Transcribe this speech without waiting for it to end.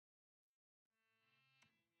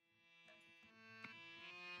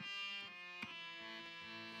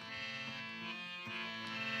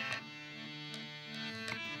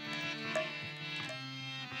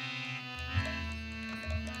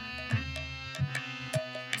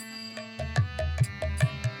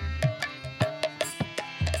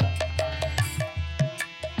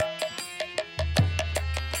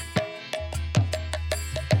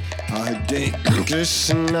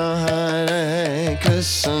Krishna Hare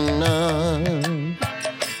Krishna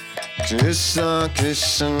Krishna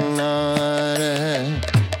Krishna Hare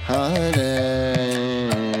Hare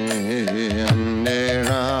Hare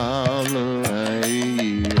Rama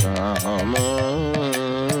Hare Rama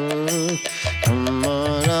Rama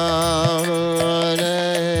Rama Hare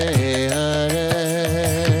Hare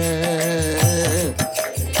Hare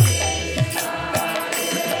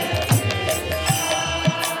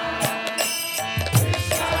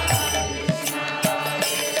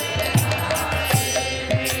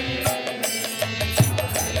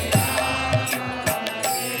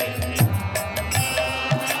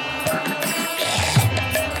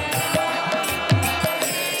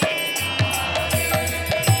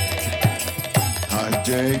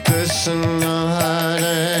Krishna,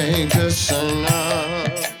 Hare Krishna,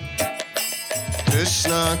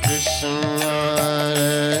 Krishna Krishna,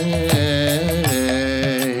 Hare Hare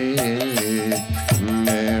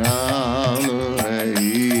Rama,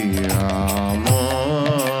 Hare Rama,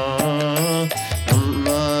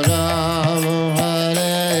 Rama Rama,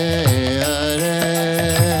 Hare Hare.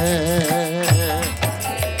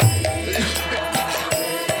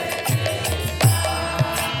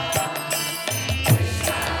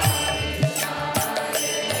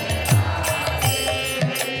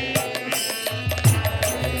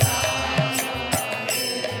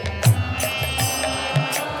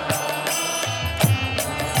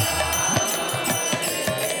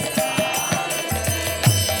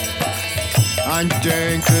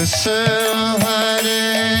 Hare Krishna,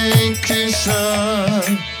 Hare Krishna,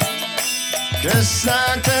 Krishna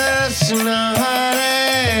Krishna,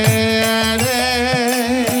 Hare Hare,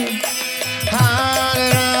 Hare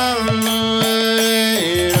Rama,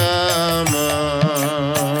 Hare Rama,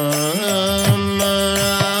 Rama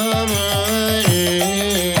Rama, Hare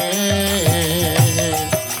Hare.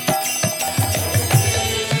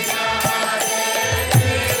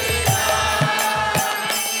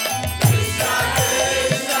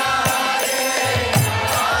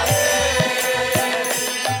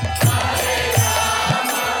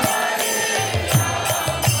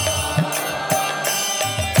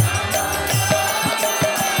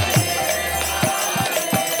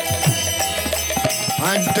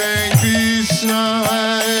 Hare Krishna,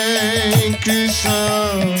 Hare Krishna,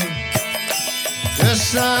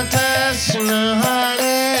 Krishna Krishna,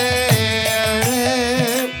 Hare Hare,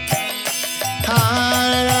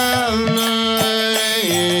 Hare Rama, Hare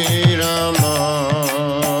Rama,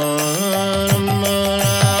 Rama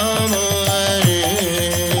Rama, Hare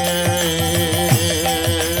Hare.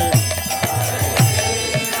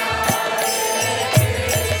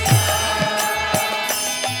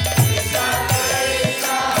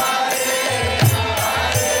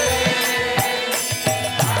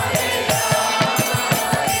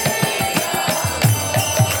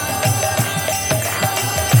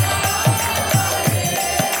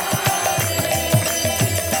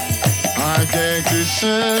 Hare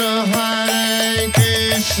Krishna, Hare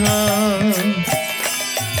Krishna,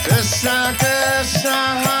 Krishna Krishna,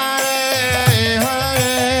 Hare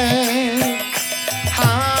Hare,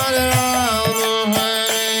 Hare Rama,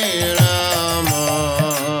 Hare Rama,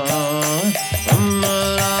 Rama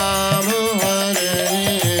Rama, Hare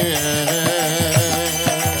Hare.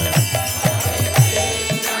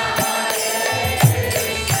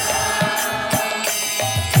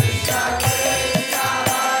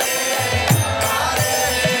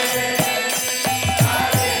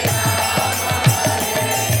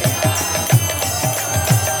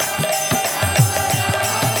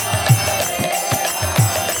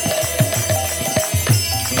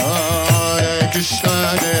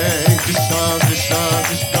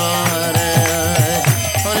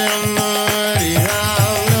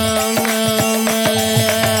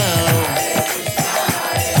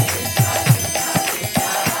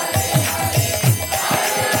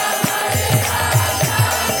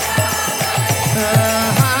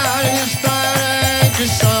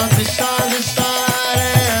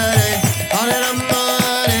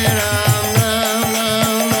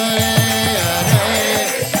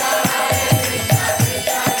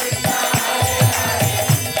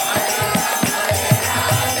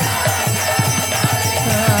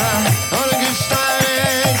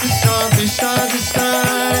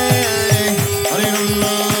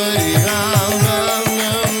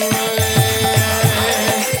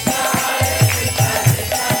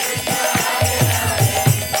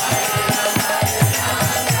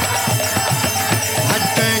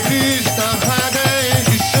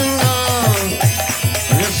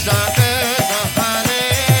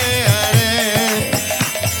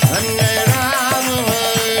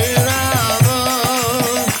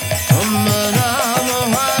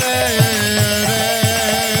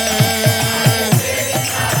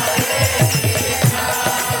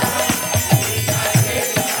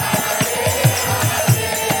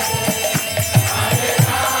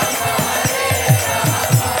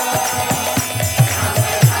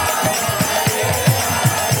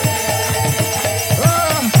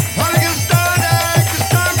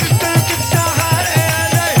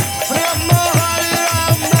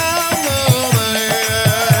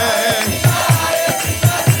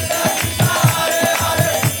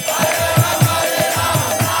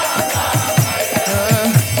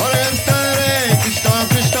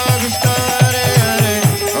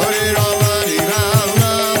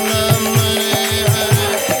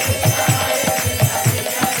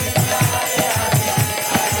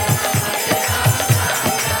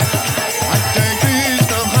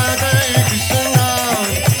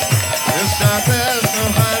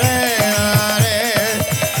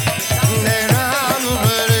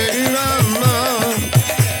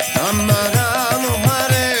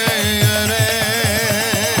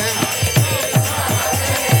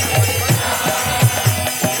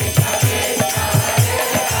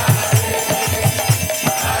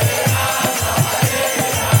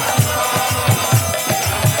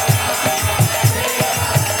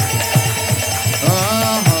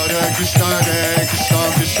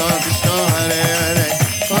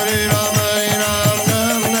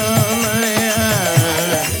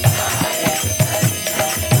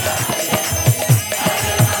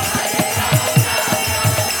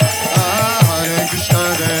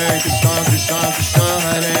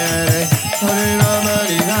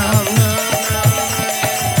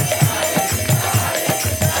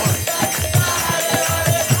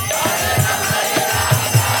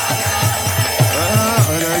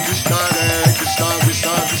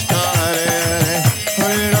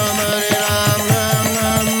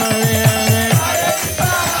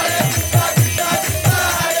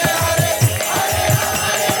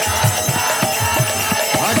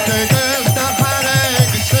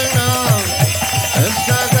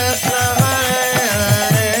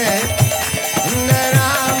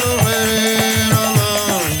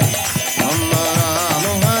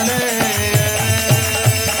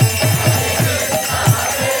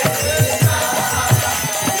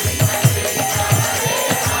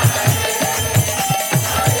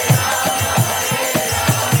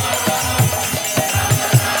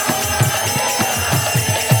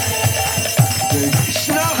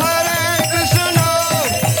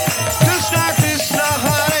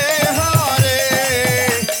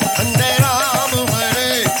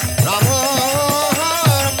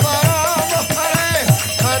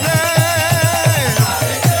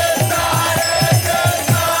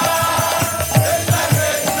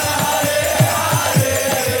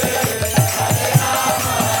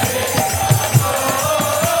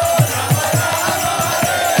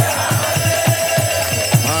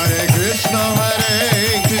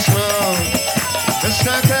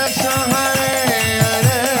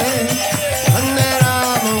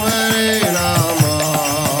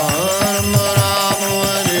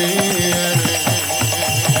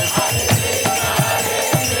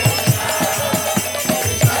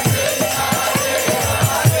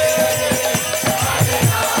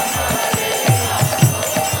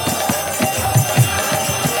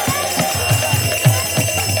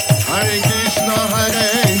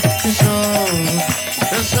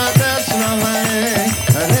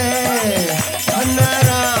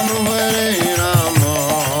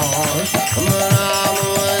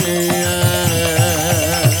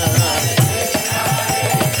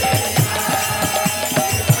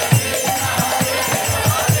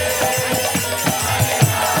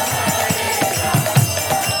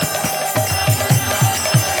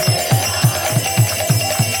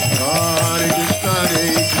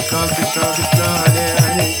 Krishna Krishna Krishna Hare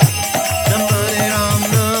Hare Ram Hare Ram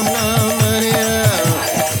Ram Ram Hare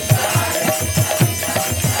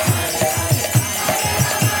Ram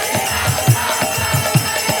Hare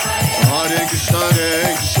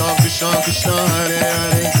Krishna Krishna Krishna Hare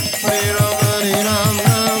Hare Hare Ram Ram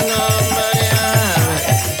Ram Hare Hare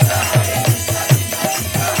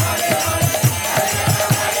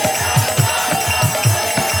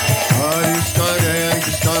Hare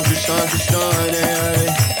Krishna Krishna Krishna Hare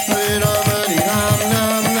Hare Hare Ram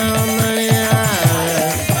Ram Ram Hare Hare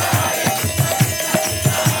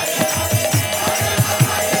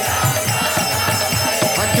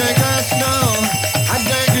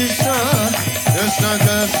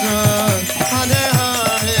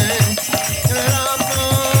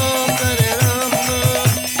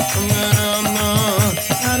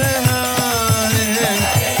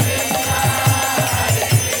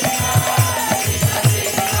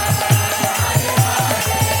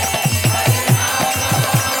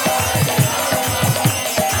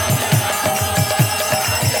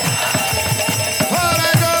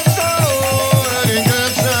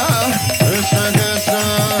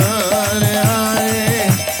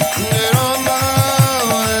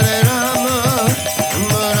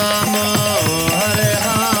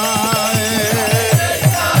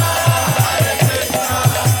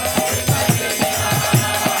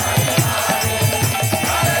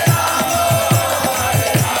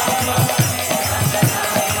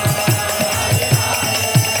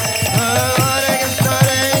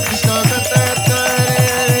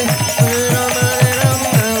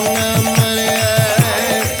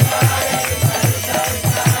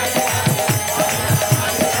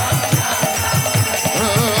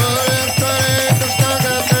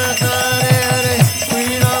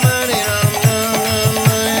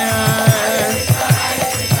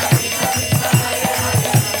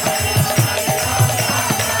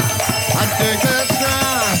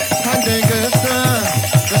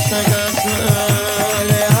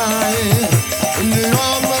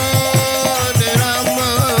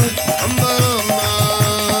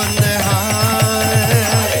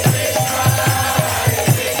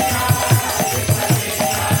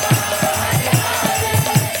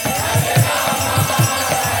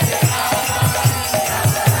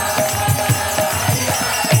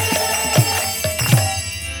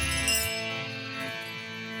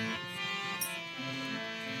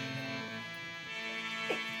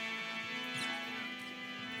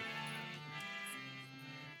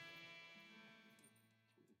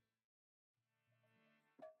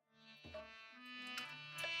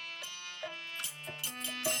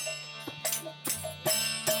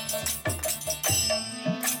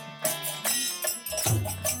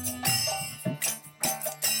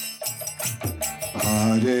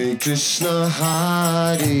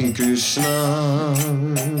Hare Krishna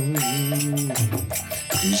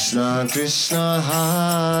Krishna Krishna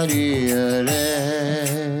Hare Hare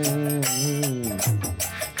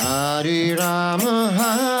Hare Ram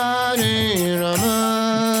Hare Ram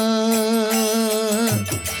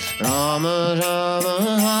Ram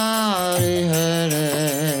Hare Hare Hare Krishna Krishna Krishna Hare Hare Hare Rama Rama Rama Hare Hare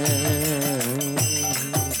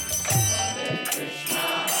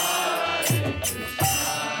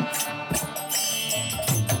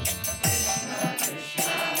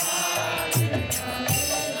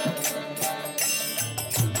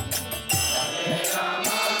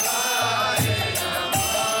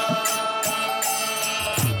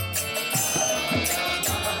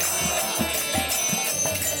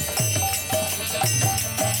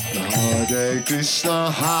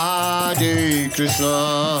Hare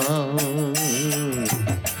Krishna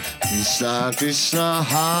Krishna Krishna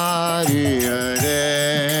Hare Hare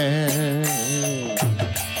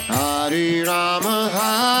Hare Rama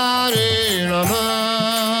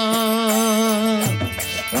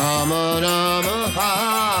Rama Rama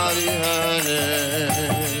Hare Hare.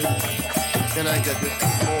 Can I get this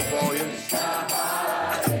full volume?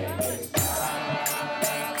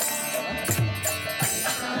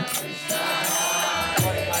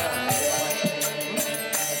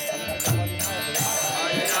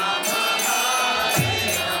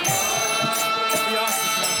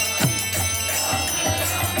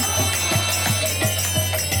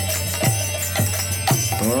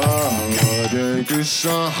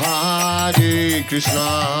 Hare Krishna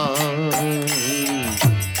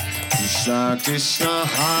Krishna Krishna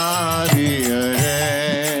Hare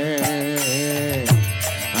Hare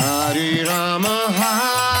Hare Rama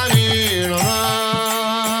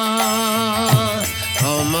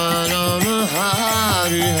Rama Rama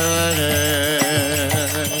Hare Hare.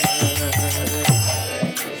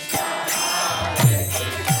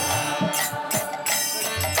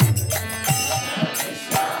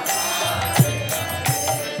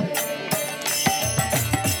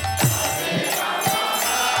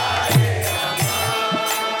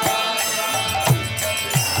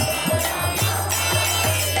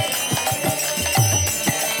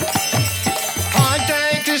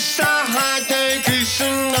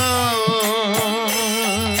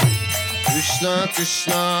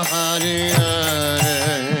 Krishna, Hare Hare,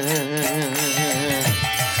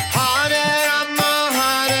 Hare Rama,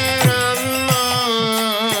 Hare Rama,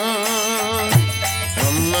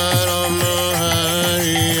 Rama Rama,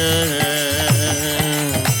 Hare Hare.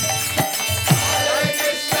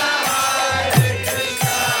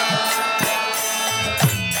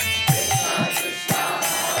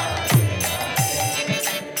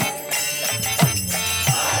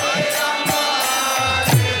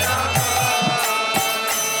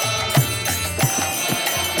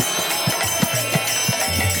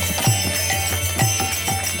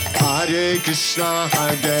 Hare Krishna,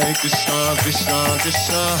 Hare Krishna, Krishna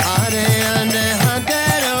Krishna, Hare Hare, Hare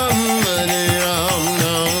Ram, Hare Ram,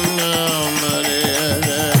 Ram Ram, Hare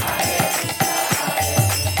Hare.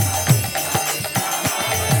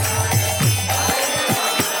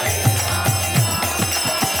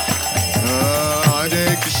 Hare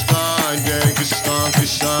Krishna,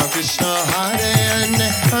 Krishna Krishna, Hare Hare,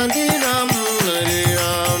 Hare Ram, Hare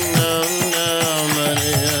Ram, Ram Ram,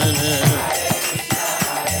 Hare Hare.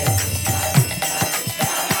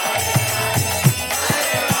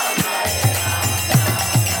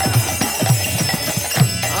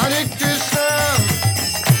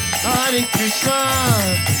 Hare Krishna,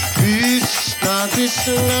 Krishna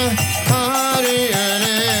Krishna, Hare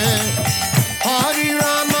Hare, Hare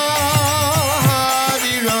Rama,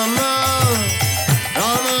 Hare Rama,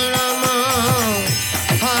 Rama Rama,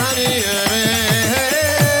 Hare Hare.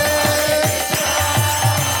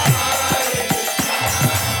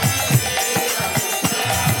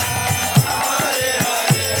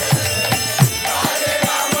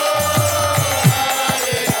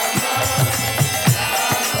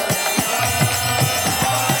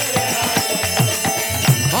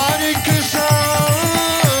 Hare Krishna,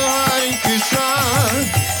 Krishna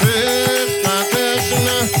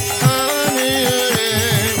Krishna, Hare Hare,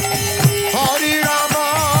 Hare Rama,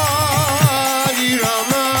 Hare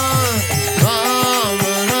Rama, Rama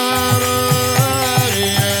Rama, Hare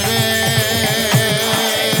Hare.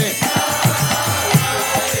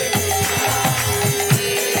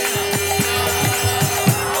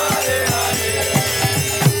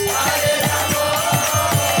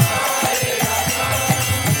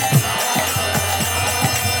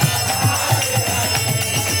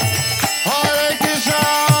 Hare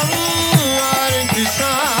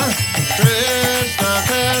Krishna, Krishna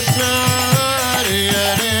Krishna, Hare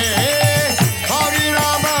Hare, Hare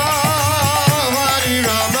Rama, Hare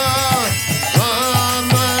Rama,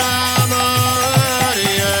 Rama Rama,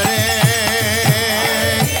 Hare Hare.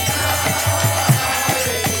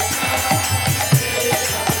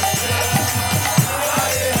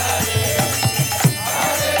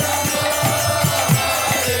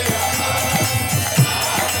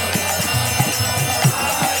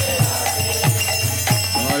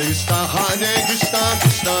 Hare Krishna,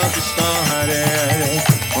 Krishna Krishna, Hare Hare,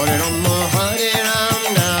 Hare Rama, Hare Ram,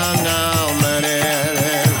 Ram Ram, Hare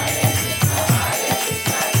Hare.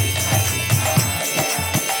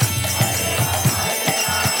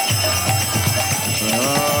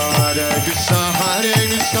 Hare Krishna,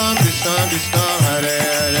 Krishna Krishna, Hare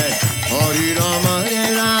Hare, Hare Rama,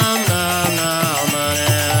 Hare Ram, Ram Ram, Hare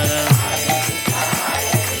Hare.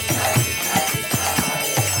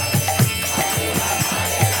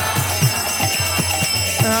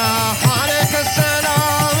 Hare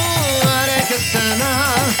Krishna,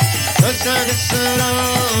 Krishna Krishna,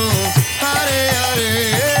 Hare Hare,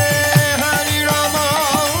 Hare Rama,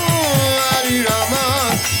 Hare Rama,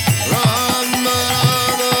 Rama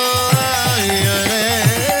Rama, Hare Hare.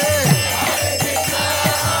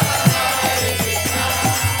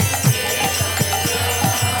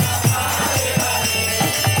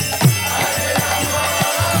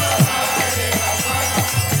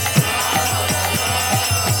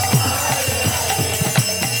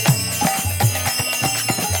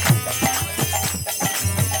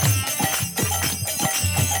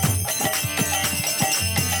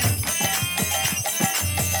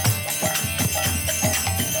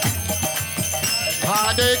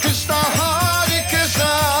 Hare Krishna,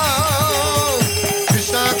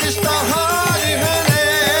 Krishna Krishna, Hare Hare,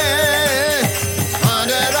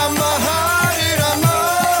 Hare Rama, Hare Rama,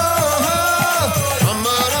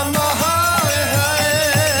 Rama Rama, Hare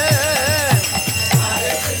Hare.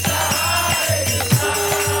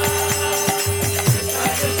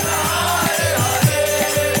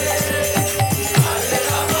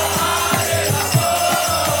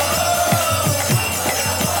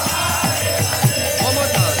 One more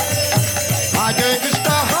time.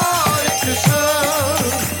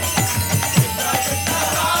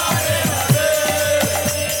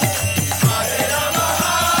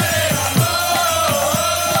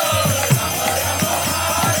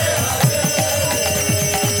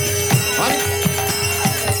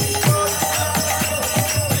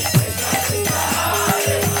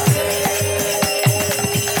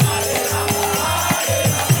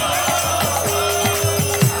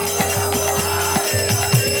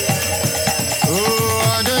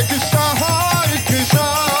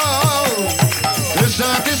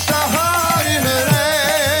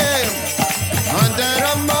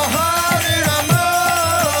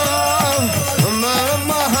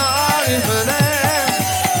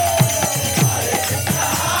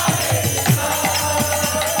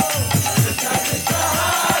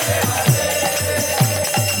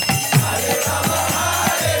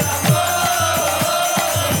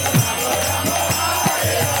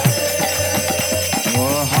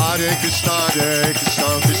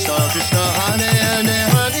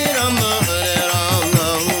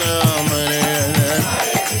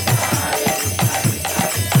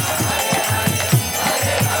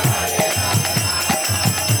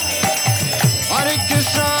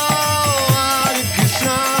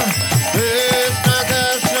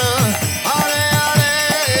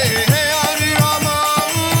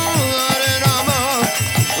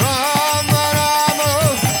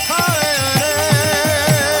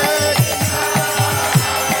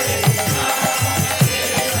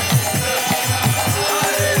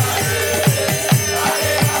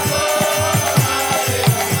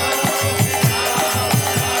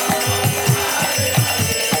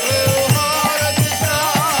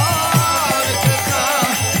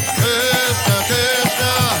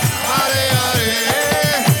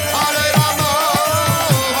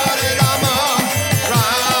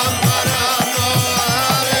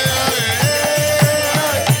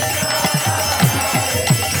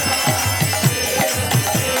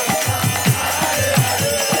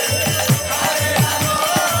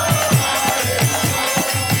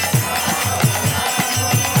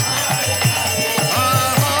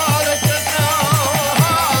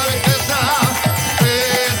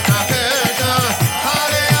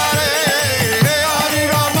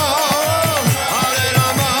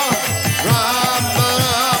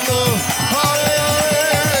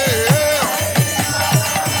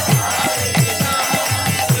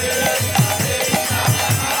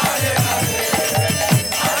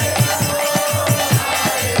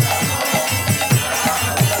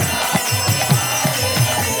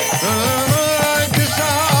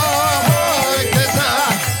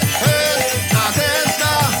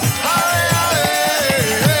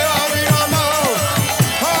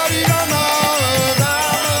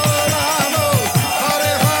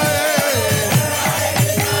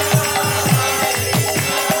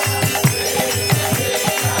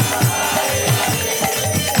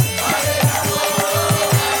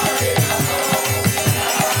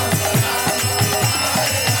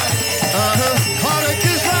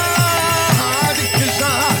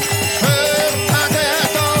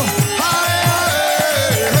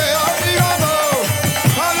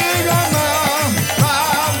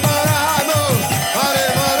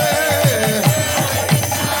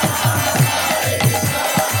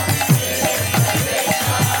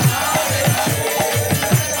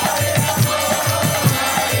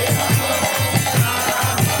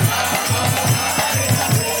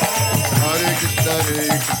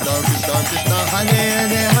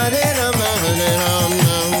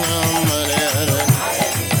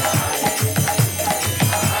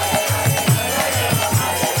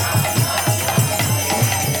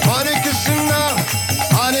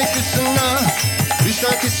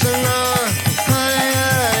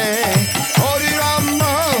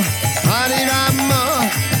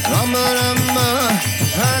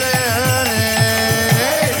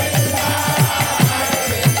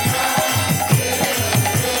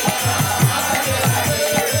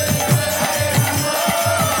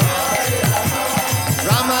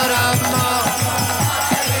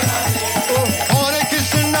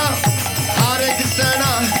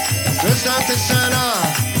 Krishna Krishna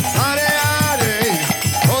Hare Hare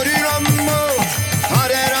Hare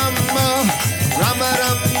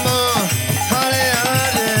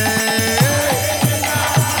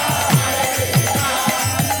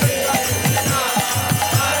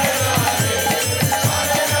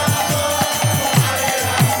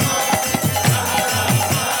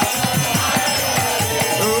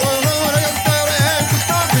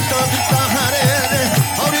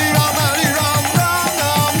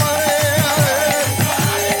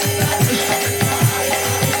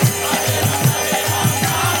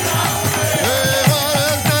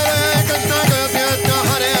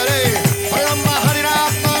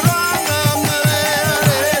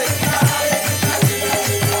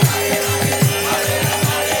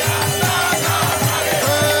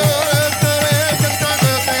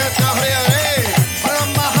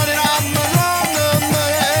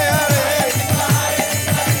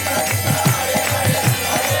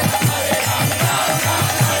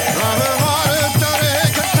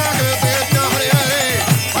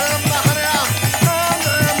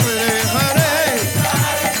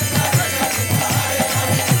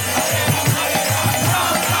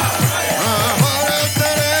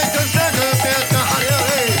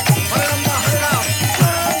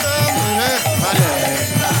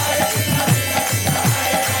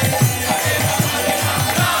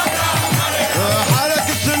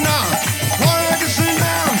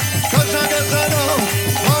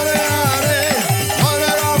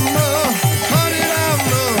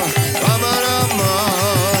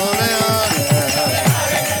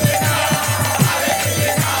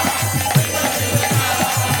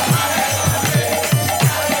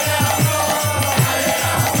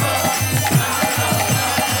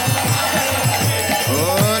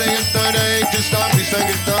Krishna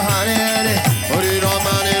Krishna Hare Hare Hare Ram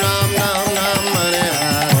Ram Ram Hare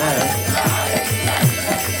Hare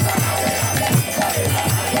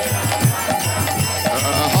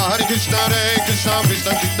Hare Krishna Krishna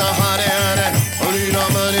Krishna Hare Hare Hare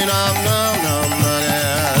Ram Ram Ram Hare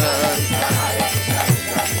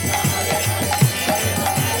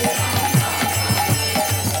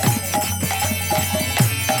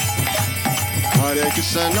Hare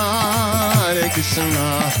Hare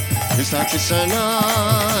Krishna Krishna Krishna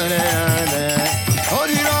Hare Hare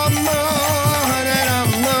Hare Rama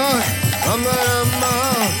Rama Rama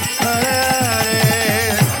Hare Hare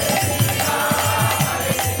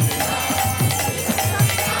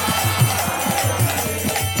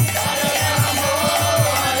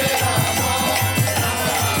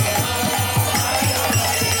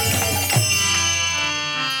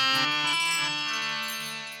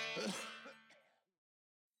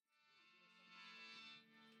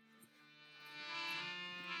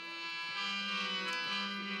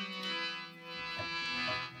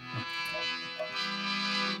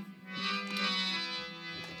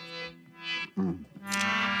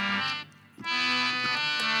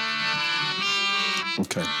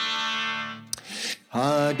Okay.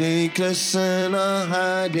 Hare Krishna,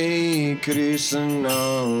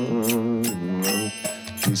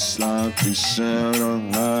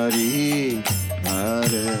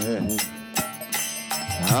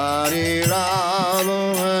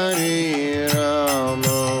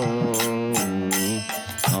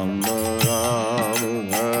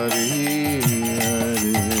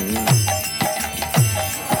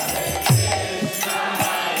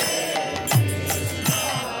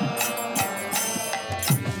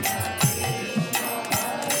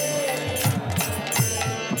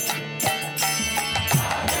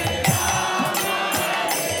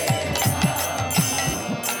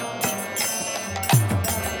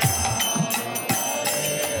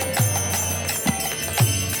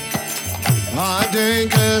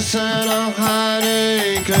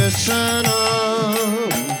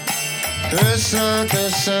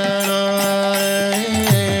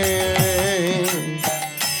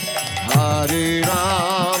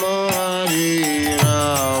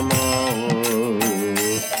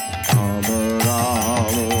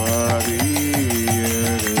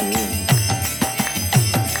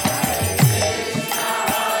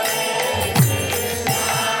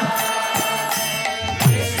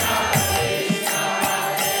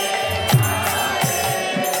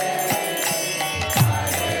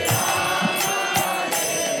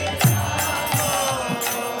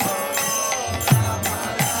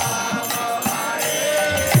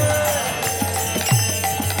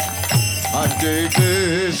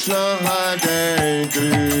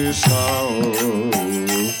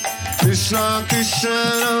 Krishna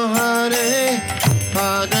Krishna, Hare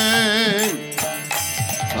Hare,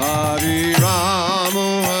 Hare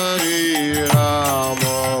Rama,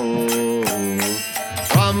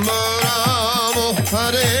 Rama Rama,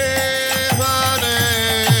 Hare Hare. Hare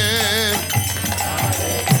Krishna,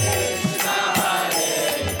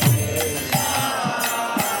 Krishna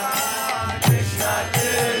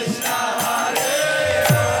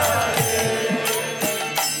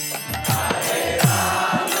Krishna, Hare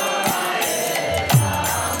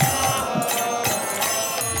Rama,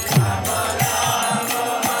 Rama Rama,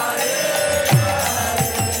 Hare Hare.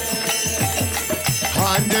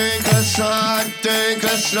 Hare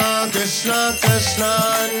Krishna, Krishna Krishna,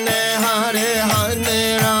 Hare Hare, Hare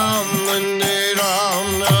Rama,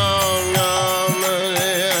 Rama Rama, Hare Hare.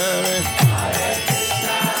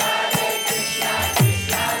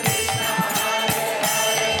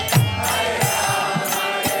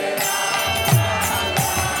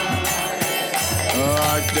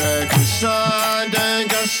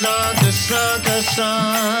 Krishna Krishna Krishna Hare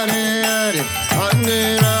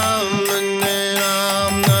Hare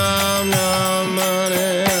Ram Ram Ram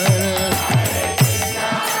Hare Hare Hare Krishna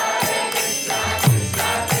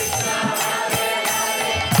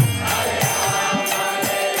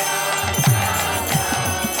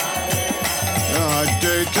Krishna Krishna Hare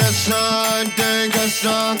Hare Hare Ram Hare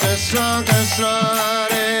Krishna Krishna Krishna Hare Hare Hare Ram Krishna Krishna Krishna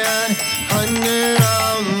Hare Hare Hare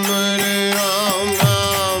Ram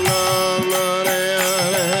Ram Hare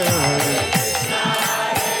Hare Krishna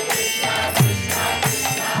Krishna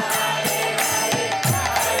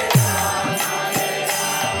Krishna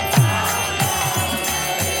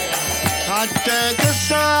Hare Hare Hare Ram Hare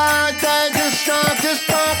Krishna Krishna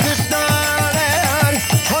Krishna Hare Hare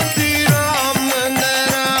Hare Ram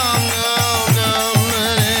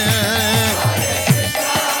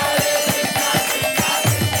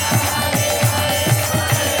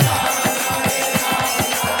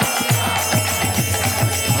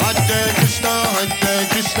Hare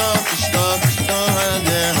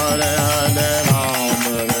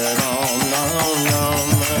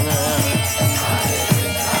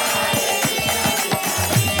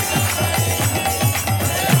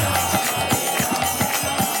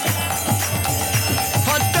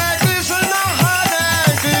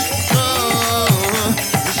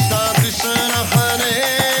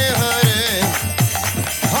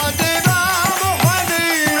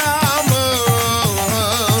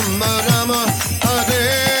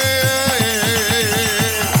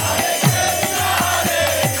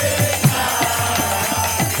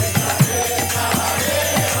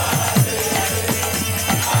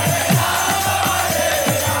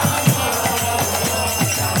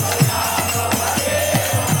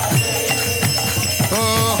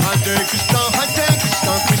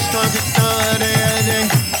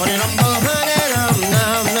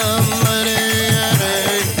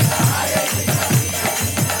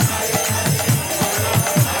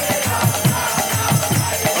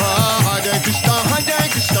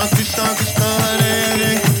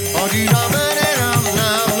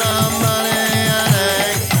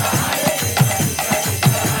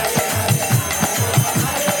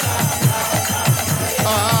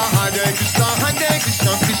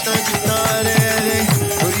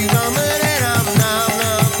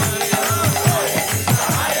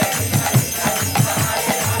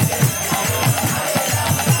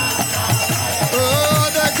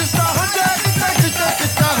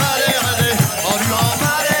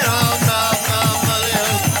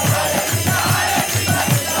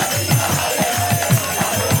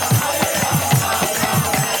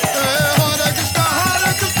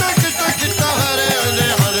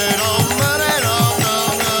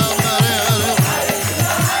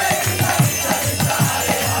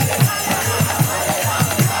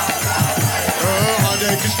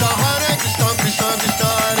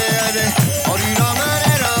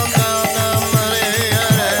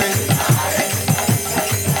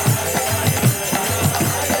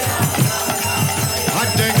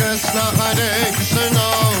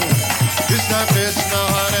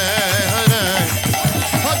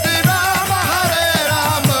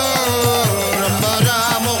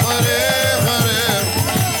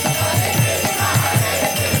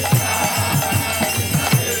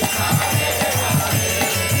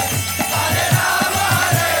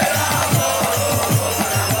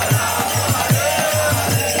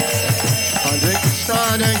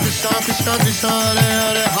Krishna, Krishna Krishna, Hare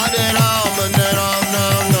Hare, Hare Ram, Ram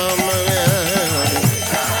Ram, Hare Hare.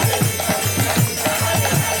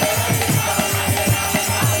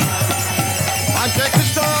 Hare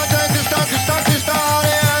Krishna, Krishna Krishna,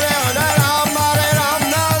 Hare Hare, Hare Ram, Ram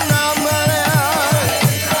Ram, Hare Hare.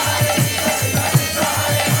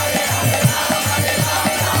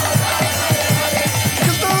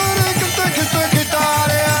 Krishna Krishna Krishna,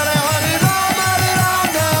 Hare Hare, Hare Ram,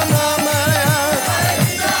 Ram Ram, Hare Hare.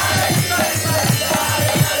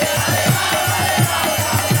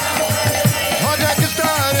 Hare Krishna,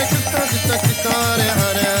 Krishna Krishna, Hare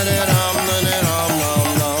Hare, Hare Ram, Ram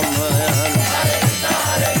Ram, Hare Hare.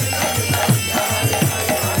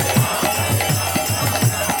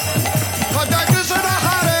 Hare Krishna,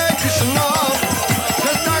 Hare Krishna,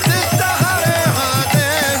 Krishna Krishna, Hare Hare,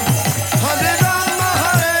 Hare Rama,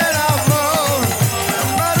 Hare Rama,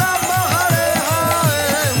 Rama Rama, Hare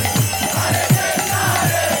Hare.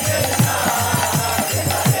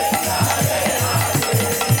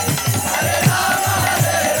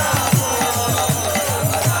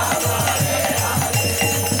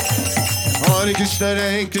 Hare Krishna,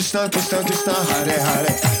 Krishna Krishna, Krishna Hare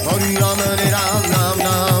Hare, Hare Rama, Ram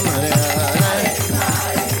Ram, Hare Hare.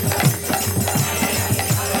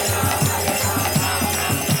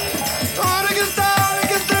 Hare Krishna,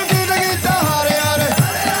 Krishna Krishna, Krishna Hare Hare.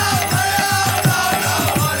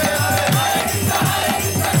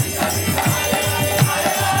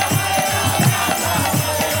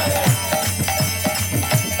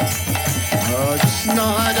 Hare Krishna,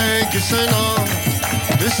 Hare Krishna,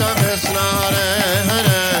 Krishna Krishna, Hare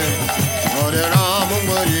Hare, Hare Rama,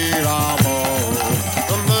 Hare Rama,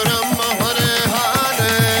 Rama Rama, Hare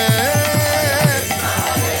Hare.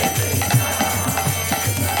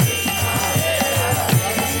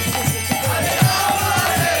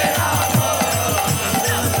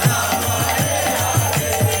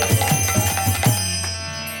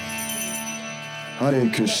 Hare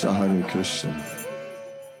Krishna, Hare Krishna.